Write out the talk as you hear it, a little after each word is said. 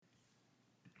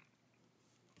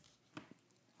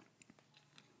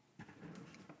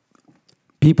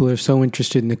People are so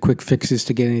interested in the quick fixes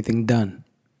to get anything done.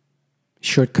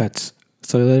 Shortcuts,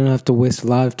 so they don't have to waste a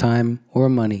lot of time or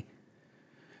money.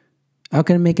 How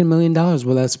can I make $1 million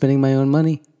without spending my own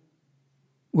money?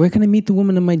 Where can I meet the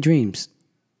woman of my dreams?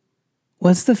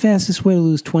 What's the fastest way to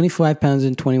lose 25 pounds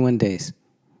in 21 days?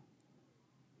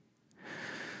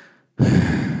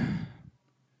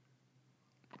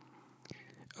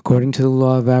 According to the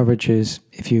law of averages,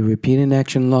 if you repeat an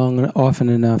action often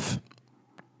enough,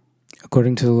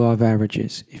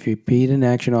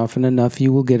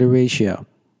 you will get a ratio.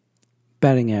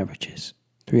 Batting averages,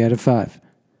 3 out of 5.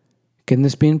 Can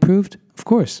this be improved? Of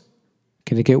course.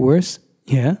 Can it get worse?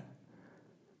 Yeah.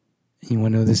 You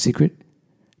want to know the secret?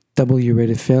 Double your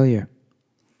rate of failure.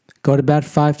 Go to bat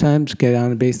 5 times, get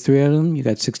on a base 3 out of them, you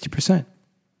got 60%.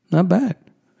 Not bad.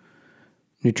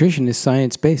 Nutrition is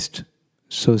science-based.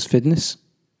 So is fitness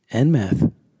and math.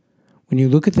 When you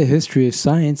look at the history of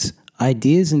science,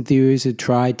 ideas and theories are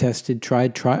tried, tested.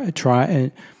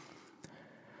 When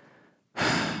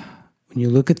you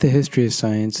look at the history of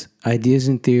science, ideas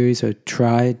and theories are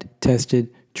tried,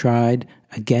 tested, tried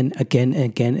again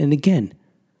and again.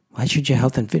 Why should your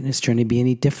health and fitness journey be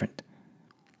any different?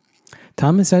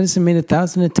 Thomas Edison made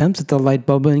 1,000 attempts at the light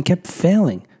bulb and kept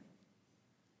failing.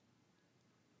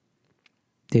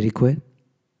 Did he quit?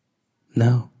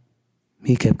 No.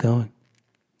 He kept going.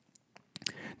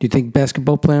 Do you think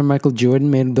basketball player Michael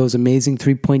Jordan made those amazing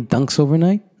 3-point dunks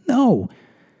overnight? No.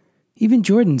 Even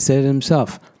Jordan said it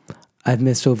himself. I've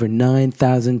missed over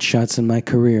 9,000 shots in my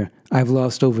career. I've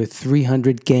lost over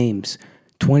 300 games.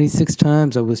 26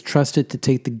 times I was trusted to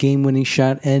take the game-winning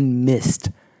shot and missed.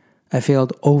 I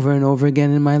failed over and over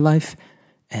again in my life,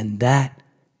 and that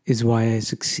is why I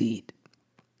succeed.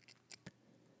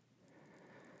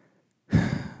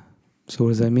 So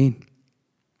what does that mean?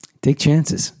 Take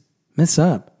chances, mess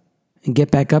up, and get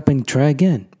back up and try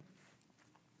again.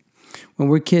 When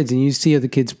we're kids and you see other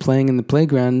kids playing in the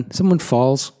playground, someone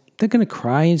falls, they're going to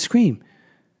cry and scream.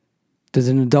 Does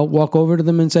an adult walk over to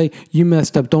them and say, you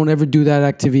messed up, don't ever do that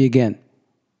activity again?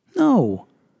 No.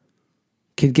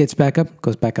 Kid gets back up,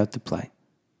 goes back out to play.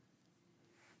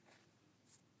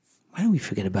 Why do we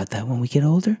forget about that when we get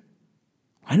older?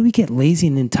 Why do we get lazy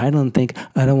and entitled and think,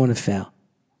 I don't want to fail?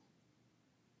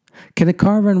 Can a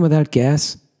car run without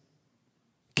gas?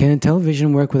 Can a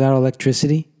television work without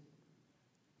electricity?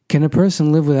 Can a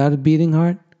person live without a beating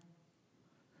heart?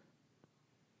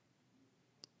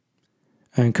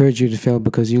 I encourage you to fail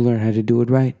because you learn how to do it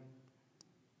right,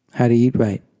 how to eat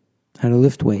right, how to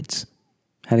lift weights,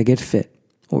 how to get fit,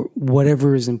 or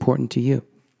whatever is important to you.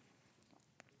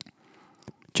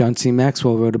 John C.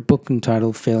 Maxwell wrote a book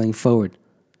entitled Failing Forward.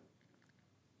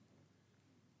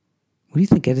 What do you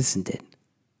think Edison did?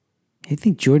 How do you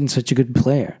think Jordan's such a good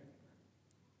player?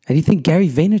 How do you think Gary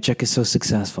Vaynerchuk is so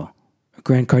successful? Or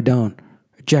Grant Cardone?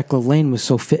 Or Jack LaLanne was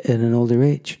so fit at an older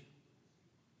age?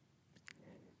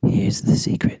 Here's the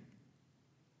secret.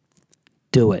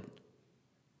 Do it.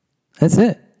 That's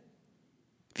it.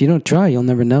 If you don't try, you'll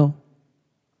never know.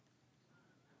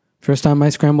 First time I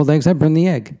scrambled eggs, I burned the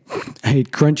egg. I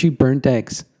ate crunchy, burnt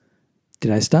eggs. Did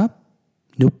I stop?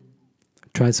 Nope.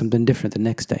 Tried something different the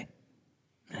next day.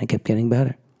 And I kept getting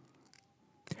better.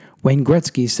 Wayne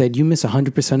Gretzky said, you miss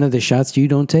 100% of the shots you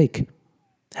don't take.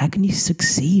 How can you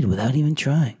succeed without even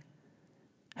trying?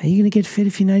 How are you going to get fit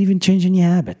if you're not even changing your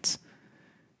habits?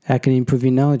 How can you improve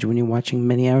your knowledge when you're watching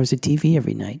many hours of TV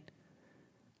every night?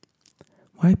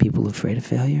 Why are people afraid of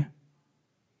failure?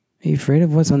 Are you afraid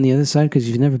of what's on the other side because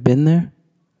you've never been there?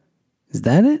 Is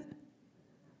that it?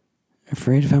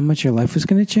 Afraid of how much your life was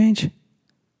going to change? I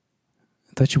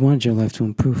thought you wanted your life to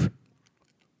improve.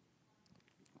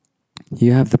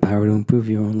 You have the power to improve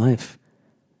your own life.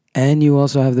 And you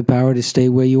also have the power to stay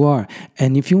where you are.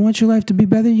 And if you want your life to be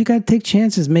better, you got to take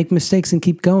chances, make mistakes, and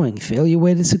keep going. Fail your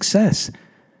way to success.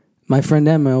 My friend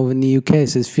Emma over in the UK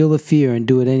says, feel the fear and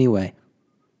do it anyway.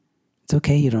 It's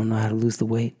okay you don't know how to lose the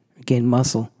weight, or gain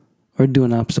muscle, or do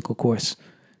an obstacle course.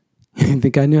 You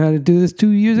think I knew how to do this 2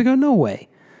 years ago? No way.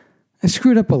 I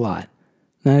screwed up a lot.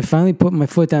 Then I finally put my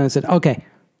foot down and said, okay,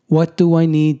 what do I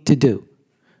need to do?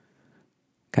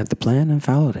 Got the plan and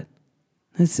followed it.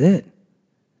 That's it.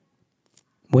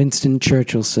 Winston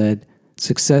Churchill said,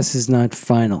 success is not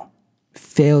final.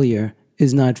 Failure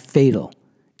is not fatal.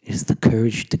 It is the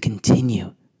courage to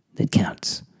continue that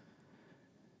counts.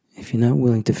 If you're not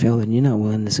willing to fail, then you're not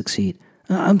willing to succeed.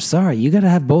 I'm sorry. You got to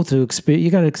have both to experience.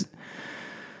 You got to.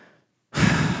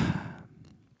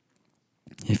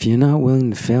 If you're not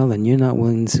willing to fail, then you're not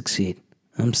willing to succeed.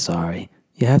 I'm sorry.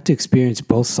 You have to experience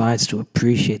both sides to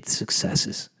appreciate the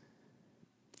successes.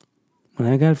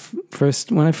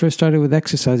 when I first started with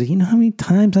exercise, you know how many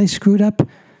times I screwed up?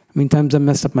 How many times I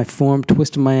messed up my form,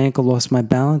 twisted my ankle, lost my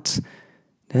balance?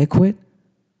 Did I quit?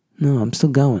 No, I'm still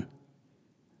going.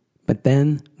 But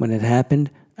then, when it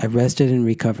happened, I rested and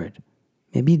recovered.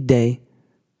 Maybe a day.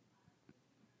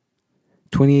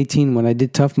 2018, when I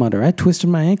did Tough Mudder, I twisted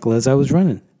my ankle as I was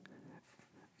running.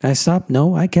 I stopped?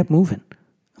 No, I kept moving.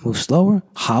 I moved slower,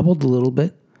 hobbled a little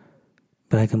bit,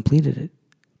 but I completed it.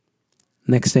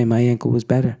 Next day, my ankle was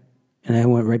better, and I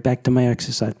went right back to my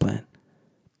exercise plan.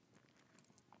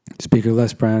 Speaker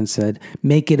Les Brown said,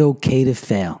 "Make it okay to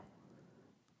fail.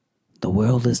 The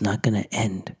world is not going to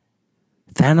end.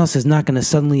 Thanos is not going to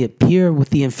suddenly appear with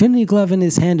the Infinity Glove in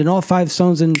his hand and all 5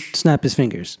 stones and snap his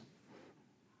fingers."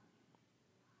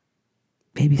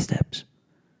 Baby steps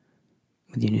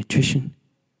with your nutrition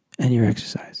and your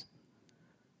exercise.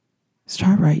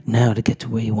 Start right now to get to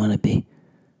where you want to be.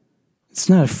 It's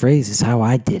not a phrase, it's how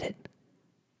I did it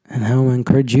and how I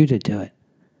encourage you to do it.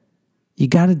 You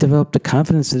got to develop the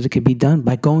confidence that it can be done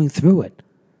by going through it.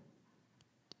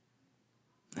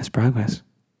 That's progress.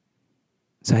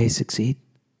 It's how you succeed.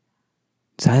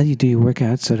 It's how you do your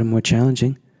workouts that are more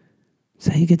challenging. It's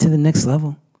how you get to the next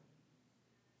level.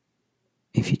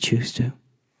 If you choose to.